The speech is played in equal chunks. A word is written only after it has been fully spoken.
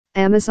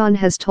Amazon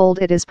has told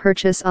it is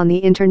purchase on the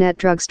internet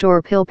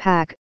drugstore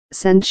PillPack,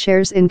 send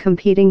shares in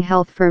competing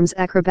health firms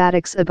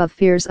Acrobatics above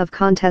fears of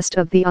contest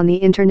of the on the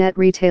internet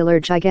retailer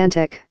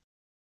Gigantic.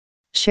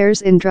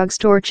 Shares in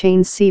drugstore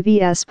chains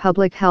CVS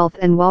Public Health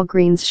and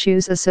Walgreens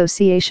Shoes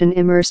Association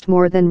immersed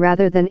more than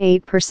rather than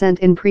 8%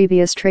 in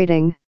previous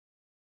trading.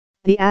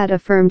 The ad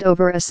affirmed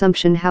over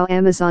assumption how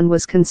Amazon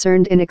was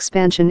concerned in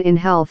expansion in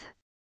health.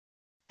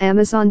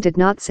 Amazon did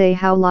not say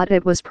how lot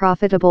it was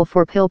profitable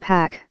for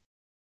PillPack.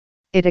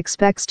 It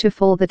expects to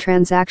fold the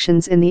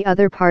transactions in the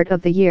other part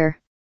of the year.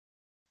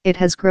 It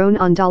has grown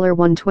on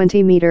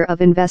 $120 million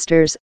of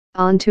investors,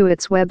 onto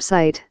its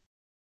website.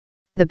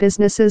 The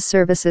business's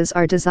services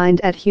are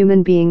designed at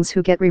human beings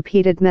who get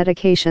repeated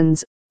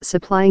medications,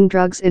 supplying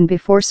drugs in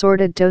before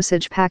sorted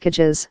dosage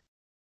packages.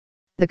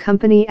 The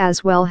company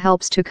as well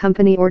helps to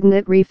company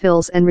ordinate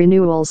refills and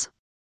renewals.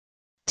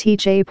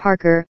 T.J.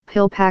 Parker,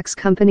 PillPack's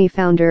company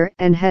founder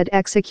and head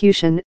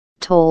execution,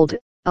 told,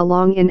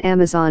 along in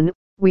Amazon,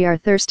 we are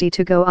thirsty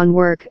to go on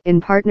work in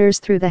partners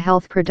through the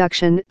health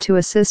production to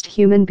assist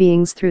human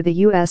beings through the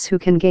U.S. who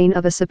can gain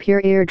of a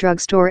superior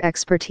drugstore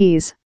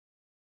expertise.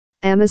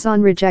 Amazon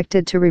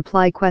rejected to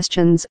reply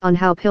questions on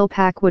how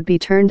PillPack would be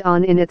turned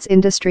on in its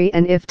industry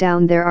and if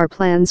down there are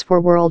plans for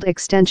world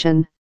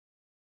extension.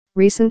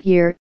 Recent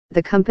year,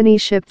 the company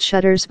shipped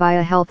shutters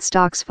via health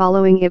stocks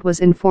following it was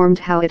informed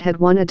how it had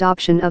won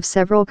adoption of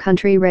several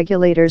country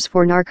regulators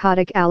for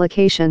narcotic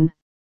allocation.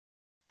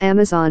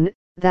 Amazon,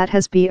 that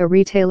has been a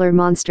retailer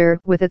monster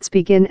with its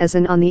begin as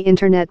an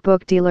on-the-internet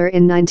book dealer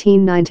in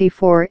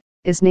 1994,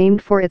 is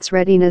named for its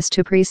readiness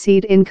to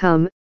precede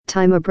income,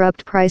 time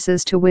abrupt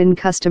prices to win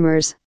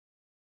customers.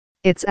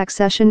 Its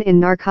accession in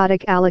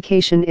narcotic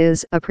allocation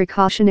is a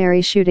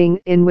precautionary shooting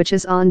in which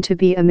is on to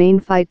be a main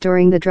fight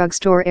during the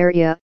drugstore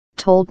area,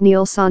 told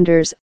Neil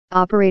Saunders,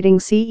 operating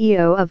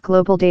CEO of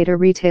global data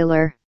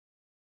retailer.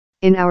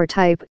 In our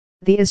type,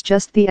 the is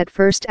just the at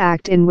first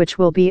act in which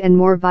will be an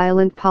more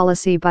violent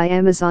policy by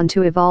Amazon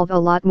to evolve a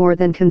lot more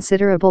than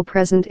considerable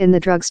present in the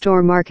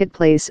drugstore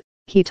marketplace,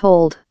 he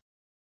told.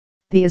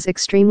 The is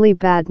extremely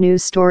bad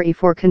news story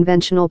for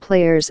conventional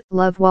players,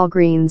 love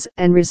Walgreens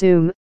and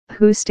Resume,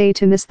 who stay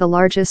to miss the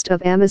largest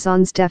of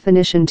Amazon's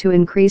definition to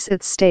increase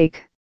its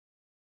stake.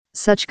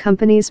 Such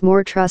companies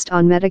more trust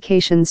on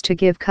medications to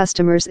give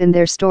customers in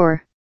their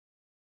store.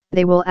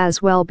 They will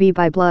as well be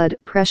by blood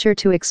pressure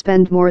to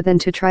expend more than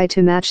to try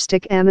to match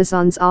stick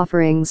Amazon's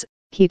offerings,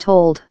 he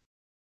told.